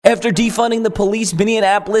After defunding the police,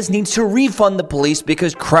 Minneapolis needs to refund the police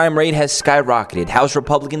because crime rate has skyrocketed. House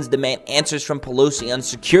Republicans demand answers from Pelosi on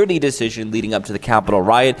security decision leading up to the Capitol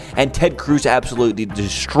riot, and Ted Cruz absolutely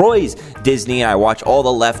destroys Disney. And I watch all the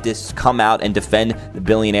leftists come out and defend the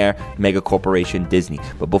billionaire mega corporation Disney.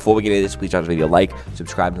 But before we get into this, please drop the video a like,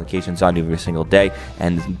 subscribe, notifications on every single day,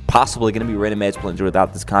 and possibly going to be random ads playing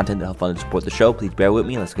without this content to help fund and support the show. Please bear with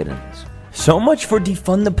me. Let's get into this. So much for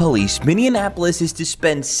defund the police. Minneapolis is to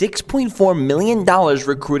spend $6.4 million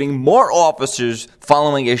recruiting more officers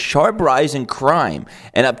following a sharp rise in crime.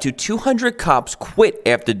 And up to 200 cops quit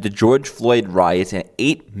after the George Floyd riots and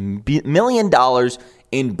 $8 million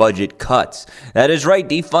in budget cuts. That is right,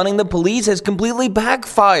 defunding the police has completely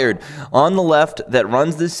backfired on the left that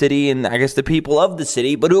runs the city and I guess the people of the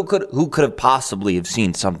city, but who could have possibly have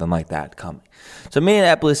seen something like that coming? So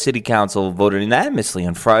Minneapolis City Council voted unanimously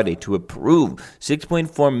on Friday to approve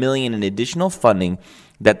 $6.4 million in additional funding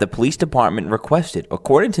that the police department requested.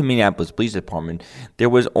 According to Minneapolis Police Department, there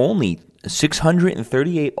was only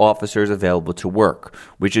 638 officers available to work,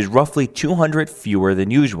 which is roughly 200 fewer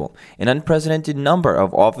than usual. An unprecedented number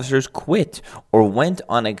of officers quit or went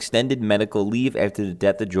on extended medical leave after the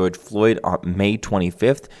death of George Floyd on May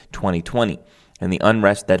 25th, 2020. And the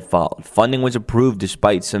unrest that followed. Funding was approved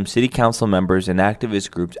despite some city council members and activist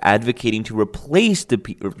groups advocating to replace the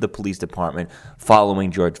police department following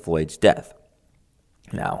George Floyd's death.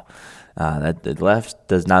 Now, that the left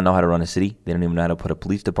does not know how to run a city. They don't even know how to put a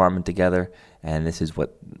police department together. And this is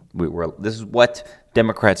what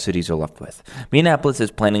Democrat cities are left with. Minneapolis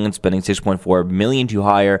is planning on spending $6.4 million to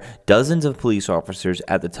hire dozens of police officers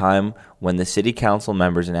at the time when the city council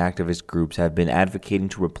members and activist groups have been advocating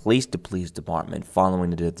to replace the police department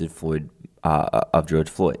following the death of George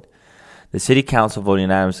Floyd. The city council voted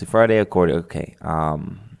unanimously Friday.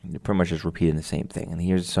 Pretty much just repeating the same thing. And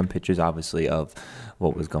here's some pictures, obviously, of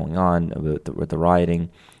what was going on with the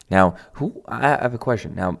rioting. Now, I have a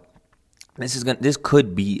question. Now, this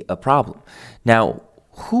could be a problem. Now,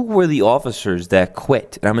 who were the officers that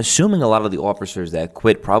quit? And I'm assuming a lot of the officers that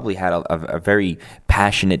quit probably had a very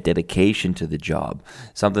passionate dedication to the job,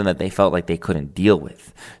 something that they felt like they couldn't deal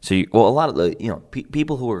with. So, a lot of the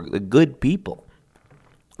people who are good people,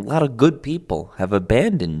 a lot of good people have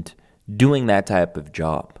abandoned doing that type of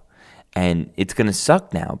job. And it's going to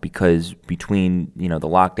suck now because between, the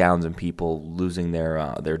lockdowns and people losing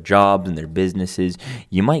their jobs and their businesses,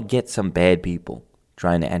 you might get some bad people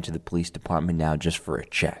trying to enter the police department now just for a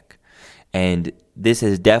check. And this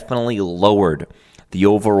has definitely lowered the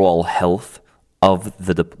overall health of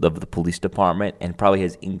the police department and probably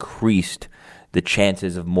has increased the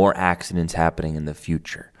chances of more accidents happening in the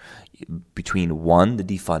future. Between one, the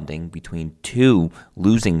defunding, between two,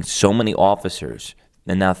 losing so many officers,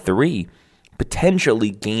 and now three, potentially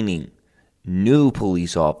gaining new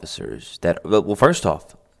police officers that, well, first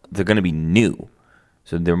off, they're going to be new.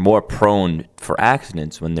 So they're more prone for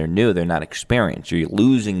accidents when they're new. They're not experienced. You're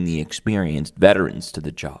losing the experienced veterans to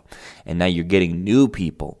the job. And now you're getting new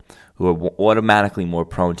people who are automatically more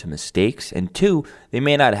prone to mistakes. And two, they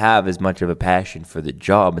may not have as much of a passion for the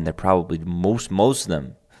job, and they're probably, most of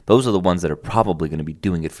them, those are the ones that are probably going to be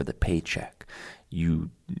doing it for the paycheck. You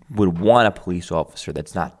would want a police officer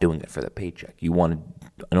that's not doing it for the paycheck. You want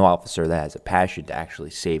an officer that has a passion to actually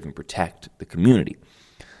save and protect the community.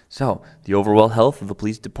 So the overall health of the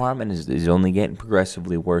police department is only getting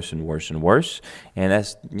progressively worse and worse and worse. And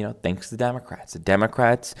that's, thanks to the Democrats. The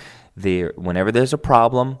Democrats, whenever there's a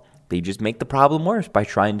problem, they just make the problem worse by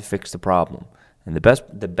trying to fix the problem. And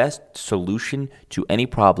the best solution to any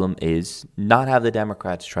problem is not have the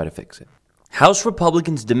Democrats try to fix it. House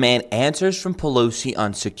Republicans demand answers from Pelosi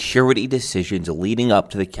on security decisions leading up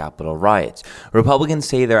to the Capitol riots. Republicans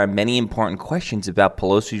say there are many important questions about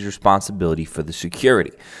Pelosi's responsibility for the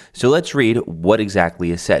security. So let's read what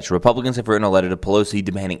exactly is said. So Republicans have written a letter to Pelosi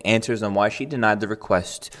demanding answers on why she denied the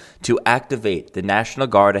request to activate the National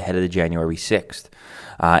Guard ahead of the January 6th,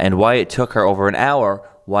 and why it took her over an hour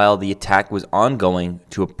while the attack was ongoing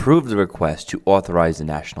to approve the request to authorize the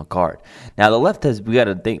National Guard. Now, the left we got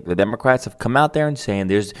to think, the Democrats have come out there and saying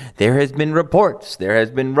there has been reports. They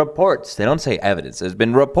don't say evidence. There's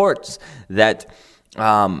been reports that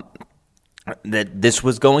this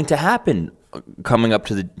was going to happen coming up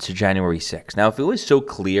to January 6th. Now, if it was so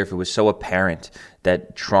clear, if it was so apparent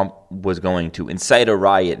that Trump was going to incite a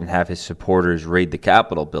riot and have his supporters raid the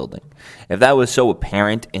Capitol building, if that was so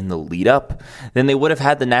apparent in the lead up, then they would have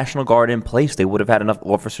had the National Guard in place. They would have had enough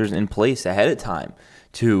officers in place ahead of time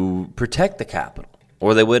to protect the Capitol,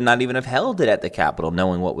 or they would not even have held it at the Capitol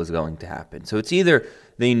knowing what was going to happen. So it's either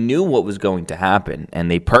they knew what was going to happen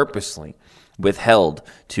and they purposely withheld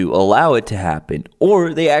to allow it to happen,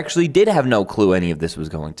 or they actually did have no clue any of this was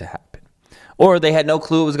going to happen. Or they had no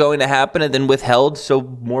clue it was going to happen and then withheld so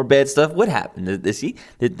more bad stuff would happen. See,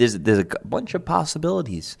 there's a bunch of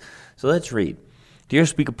possibilities. So let's read. Dear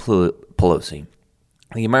Speaker Pelosi,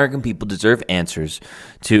 the American people deserve answers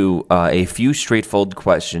to a few straightforward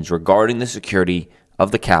questions regarding the security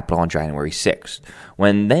of the Capitol on January 6th.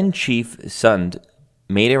 When then Chief Sund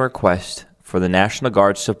made a request for the National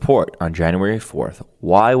Guard's support on January 4th,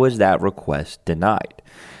 why was that request denied?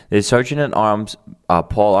 Did Sergeant at Arms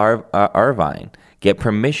Paul Irvine get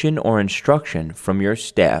permission or instruction from your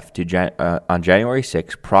staff on January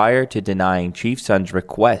 6th prior to denying Chief Sund's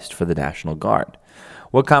request for the National Guard?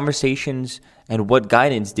 What conversations and what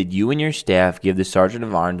guidance did you and your staff give the Sergeant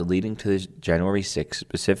of Arms leading to this January 6th,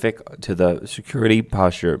 specific to the security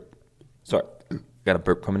posture? Sorry, got a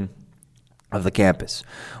burp coming. Of the campus.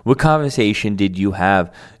 What conversation did you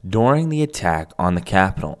have during the attack on the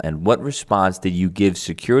Capitol, and what response did you give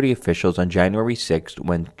security officials on January 6th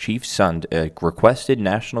when Chief Sund requested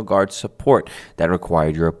National Guard support that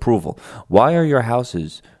required your approval? Why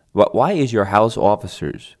is your House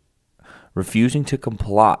officers refusing to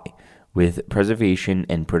comply with preservation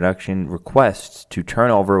and production requests to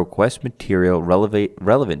turn over request material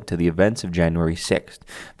relevant to the events of January 6th.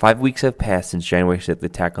 5 weeks have passed since January 6th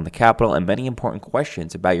attack on the Capitol, and many important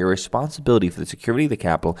questions about your responsibility for the security of the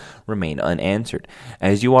Capitol remain unanswered.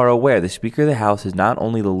 As you are aware, the Speaker of the House is not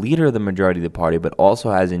only the leader of the majority of the party, but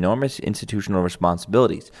also has enormous institutional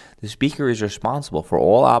responsibilities. The Speaker is responsible for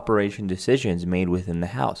all operation decisions made within the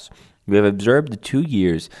House. We have observed the 2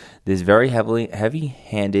 years this very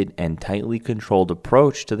heavy-handed and tightly controlled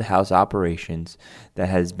approach to the House operations that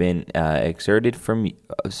has been exerted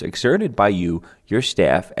by you, your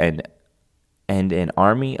staff, and an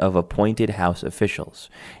army of appointed House officials.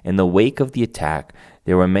 In the wake of the attack,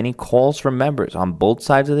 there were many calls from members on both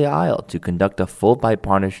sides of the aisle to conduct a full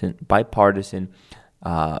bipartisan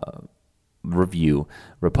review.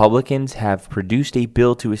 Republicans have produced a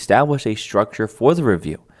bill to establish a structure for the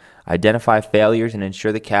review, identify failures, and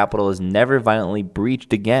ensure the Capitol is never violently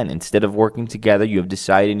breached again. Instead of working together, you have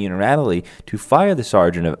decided unilaterally to fire the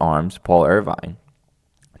Sergeant at Arms, Paul Irvine,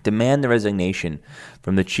 demand the resignation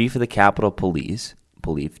from the Chief of the Capitol Police,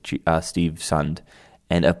 Steve Sund,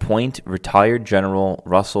 and appoint retired General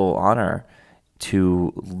Russell Honor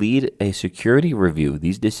to lead a security review.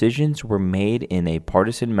 These decisions were made in a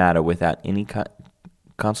partisan matter without any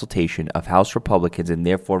consultation of House Republicans, and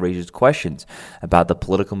therefore raises questions about the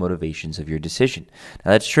political motivations of your decision.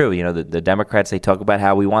 Now, that's true. You know, the Democrats, they talk about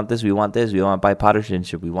how we want this, we want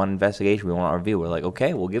bipartisanship, we want investigation, we want a review. We're like,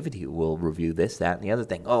 okay, we'll give it to you. We'll review this, that, and the other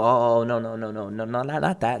thing. No,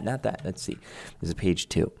 not that. Let's see. This is page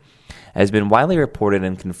 2. It has been widely reported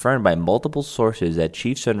and confirmed by multiple sources that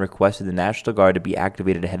Chief Sund requested the National Guard to be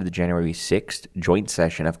activated ahead of the January 6th joint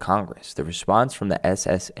session of Congress. The response from the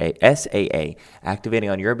SAA activating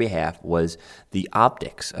on your behalf was the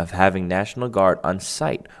optics of having National Guard on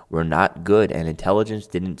site were not good, and intelligence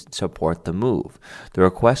didn't support the move. The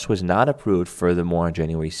request was not approved. Furthermore, on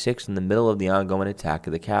January 6th, in the middle of the ongoing attack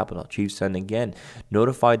of the Capitol, Chief Sund again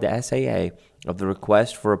notified the SAA of the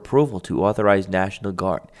request for approval to authorize National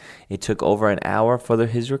Guard. It took over an hour for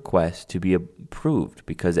his request to be approved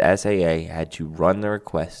because SAA had to run the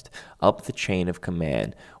request up the chain of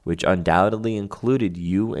command, which undoubtedly included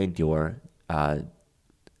you and your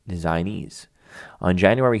designees. On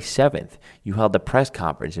January 7th, you held a press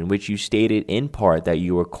conference in which you stated in part that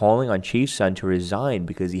you were calling on Chief Sund to resign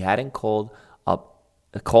because he hadn't called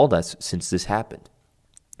us since this happened.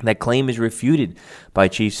 That claim is refuted by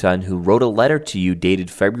Chief Sund, who wrote a letter to you dated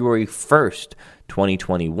February 1st,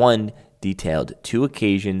 2021, detailed 2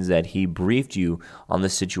 occasions that he briefed you on the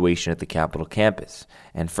situation at the Capitol campus,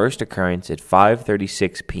 and first occurrence at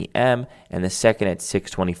 5:36 p.m. and the second at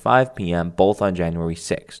 6:25 p.m., both on January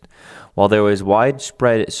 6th. While there was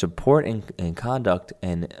widespread support and conduct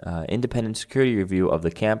an independent security review of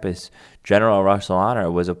the campus, General Russell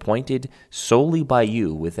Honor was appointed solely by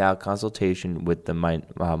you without consultation with the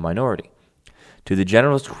minority. To the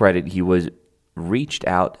general's credit, he has reached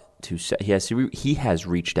out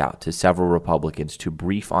to several Republicans to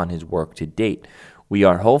brief on his work to date. We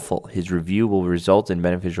are hopeful his review will result in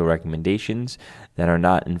beneficial recommendations that are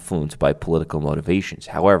not influenced by political motivations.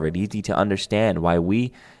 However, it's easy to understand why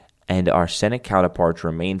we and our Senate counterparts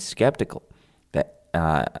remain skeptical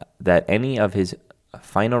that any of his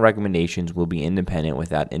final recommendations will be independent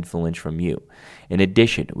without influence from you. In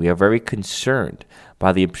addition, we are very concerned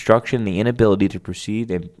by the obstruction and the inability to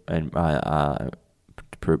proceed and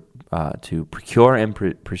to procure and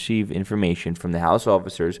perceive information from the House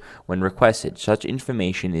officers when requested. Such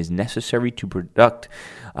information is necessary to conduct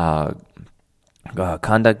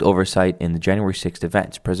oversight in the January 6th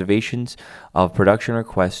events. Preservations of production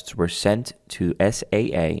requests were sent to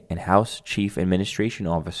SAA and House Chief Administration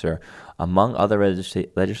Officer, among other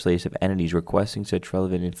legislative entities requesting such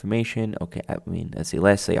relevant information. Okay, let's see.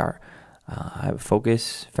 Lastly, our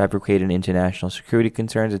focus, fabricated international security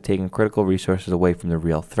concerns, and taking critical resources away from the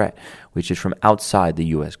real threat, which is from outside the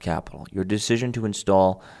U.S. Capitol. Your decision to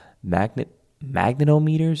install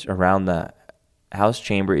magnetometers around the House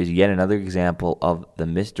chamber is yet another example of the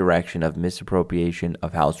misappropriation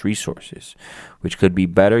of House resources, which could be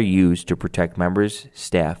better used to protect members,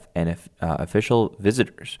 staff, and official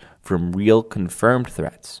visitors from real confirmed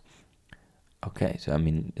threats. Okay, so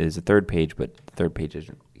there's a third page, but the third page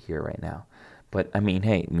isn't here right now. But I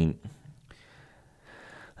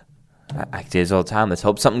say this all the time. Let's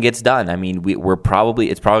hope something gets done. It's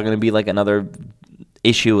probably going to be like another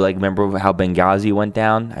issue. Like, remember how Benghazi went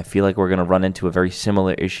down? I feel like we're going to run into a very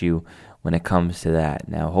similar issue when it comes to that.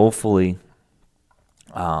 Now, hopefully,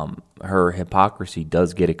 her hypocrisy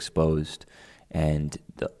does get exposed, and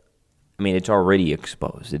it's already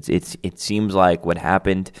exposed. It seems like what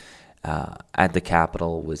happened at the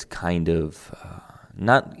Capitol was kind of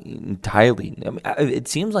not entirely. It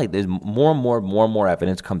seems like there's more and more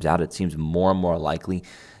evidence comes out. It seems more and more likely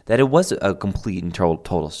that it was a complete and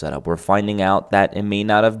total setup. We're finding out that it may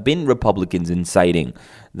not have been Republicans inciting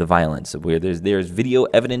the violence, where there's video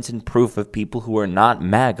evidence and proof of people who are not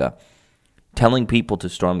MAGA telling people to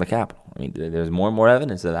storm the Capitol. There's more and more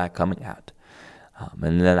evidence of that coming out.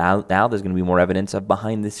 And then now there's going to be more evidence of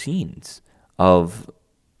behind the scenes of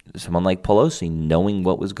someone like Pelosi knowing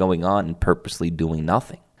what was going on and purposely doing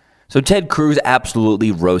nothing. So Ted Cruz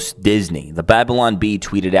absolutely roasts Disney. The Babylon Bee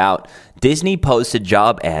tweeted out, Disney posts a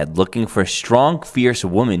job ad looking for strong, fierce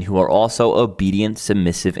women who are also obedient,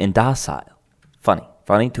 submissive, and docile.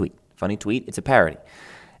 Funny tweet. It's a parody.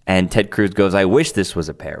 And Ted Cruz goes, I wish this was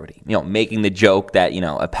a parody. Making the joke that,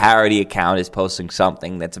 a parody account is posting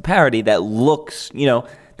something that's a parody that looks,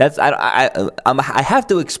 that's, I have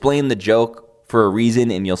to explain the joke for a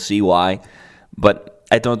reason, and you'll see why. But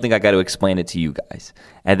I don't think I got to explain it to you guys.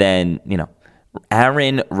 And then,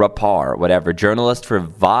 Aaron Rapar, journalist for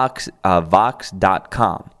Vox.com,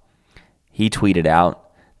 he tweeted out,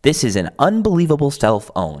 this is an unbelievable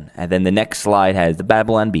self-own. And then the next slide has the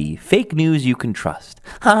Babylon Bee, fake news you can trust.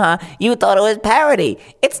 Haha, you thought it was parody.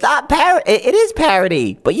 It's not parody. It is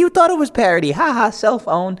parody, but you thought it was parody. Haha,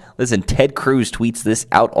 self-own. Listen, Ted Cruz tweets this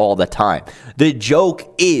out all the time. The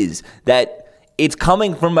joke is that it's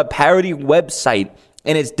coming from a parody website,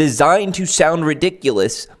 and it's designed to sound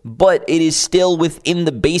ridiculous, but it is still within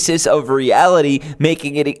the basis of reality,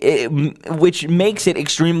 making it which makes it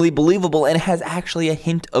extremely believable and has actually a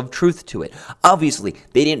hint of truth to it. Obviously,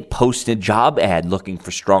 they didn't post a job ad looking for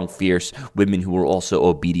strong, fierce women who were also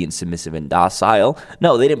obedient, submissive, and docile.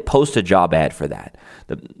 No, they didn't post a job ad for that.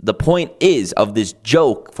 The point is of this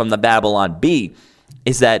joke from the Babylon Bee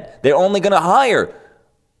is that they're only going to hire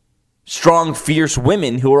strong, fierce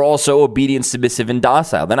women who are also obedient, submissive, and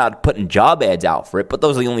docile. They're not putting job ads out for it, but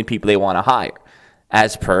those are the only people they want to hire,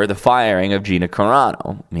 as per the firing of Gina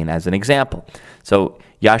Carano, as an example. So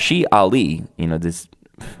Yashai Ali, this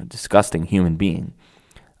disgusting human being,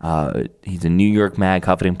 he's a New York Mag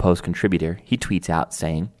Huffington Post contributor. He tweets out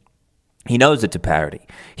saying, he knows it's a parody.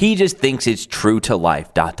 He just thinks it's true to life, ...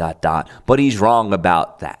 But he's wrong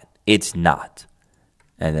about that. It's not.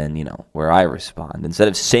 And then, where I respond, instead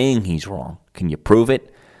of saying he's wrong, can you prove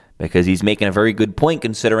it? Because he's making a very good point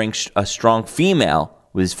considering a strong female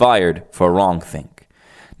was fired for a wrong thing.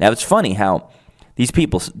 Now, it's funny how these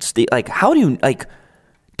people, did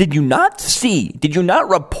you not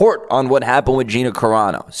report on what happened with Gina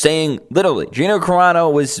Carano? Saying, literally, Gina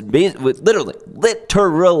Carano was literally,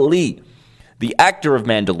 the actor of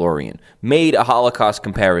Mandalorian made a Holocaust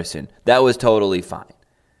comparison. That was totally fine.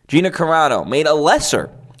 Gina Carano made a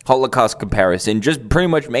lesser Holocaust comparison, just pretty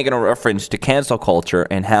much making a reference to cancel culture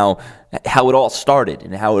and how it all started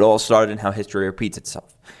and how history repeats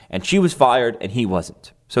itself. And she was fired and he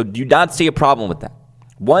wasn't. So do you not see a problem with that?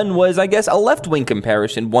 One was, I guess, a left-wing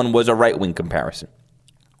comparison. One was a right-wing comparison.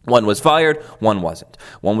 One was fired. One wasn't.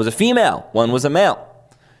 One was a female. One was a male.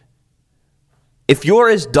 If you're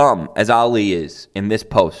as dumb as Ali is in this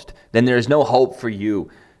post, then there is no hope for you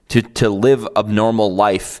to live a normal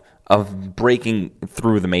life of breaking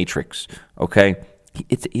through the matrix, okay?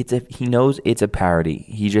 He knows it's a parody.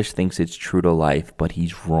 He just thinks it's true to life, but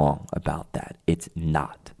he's wrong about that. It's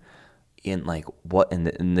not. And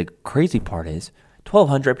the crazy part is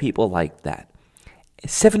 1,200 people like that.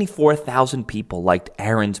 74,000 people liked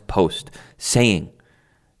Aaron's post saying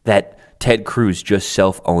that Ted Cruz just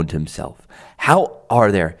self-owned himself. How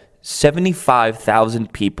are there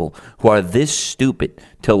 75,000 people who are this stupid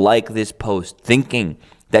to like this post thinking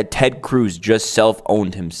that Ted Cruz just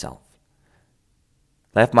self-owned himself?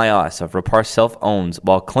 Laugh my ass off. Rapar self-owns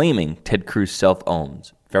while claiming Ted Cruz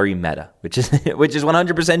self-owns. Very meta, which is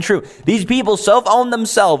 100% true. These people self-own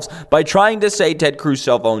themselves by trying to say Ted Cruz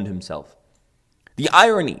self-owned himself. The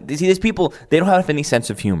irony, these people, they don't have any sense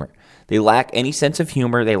of humor. They lack any sense of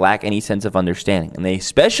humor. They lack any sense of understanding. And they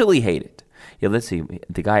especially hate it. Yeah, let's see.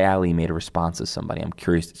 The guy Ali made a response to somebody. I'm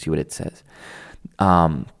curious to see what it says.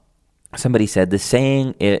 Somebody said the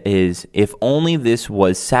saying is, "If only this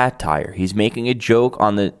was satire." He's making a joke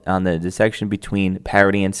on the dissection between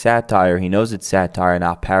parody and satire. He knows it's satire,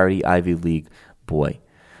 not parody. Ivy League boy.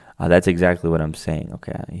 That's exactly what I'm saying.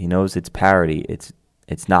 Okay, he knows it's parody. It's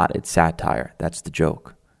not. It's satire. That's the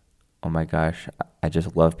joke. Oh my gosh, I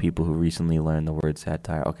just love people who recently learned the word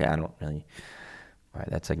satire. Okay, I don't really. All right,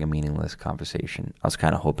 that's like a meaningless conversation. I was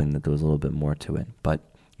kind of hoping that there was a little bit more to it, but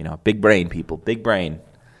big brain people, big brain.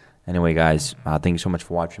 Anyway, guys, thank you so much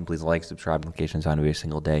for watching. Please like, subscribe, notifications on every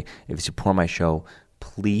single day. If you support my show,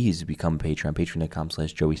 please become a Patreon,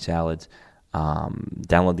 patreon.com/Joey Salads.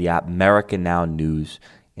 Download the app, American Now News,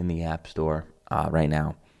 in the App Store right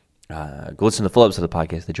now. Go listen to the full episode of the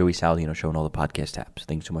podcast, The Joey Saladino Show, and all the podcast apps.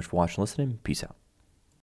 Thanks so much for watching and listening. Peace out.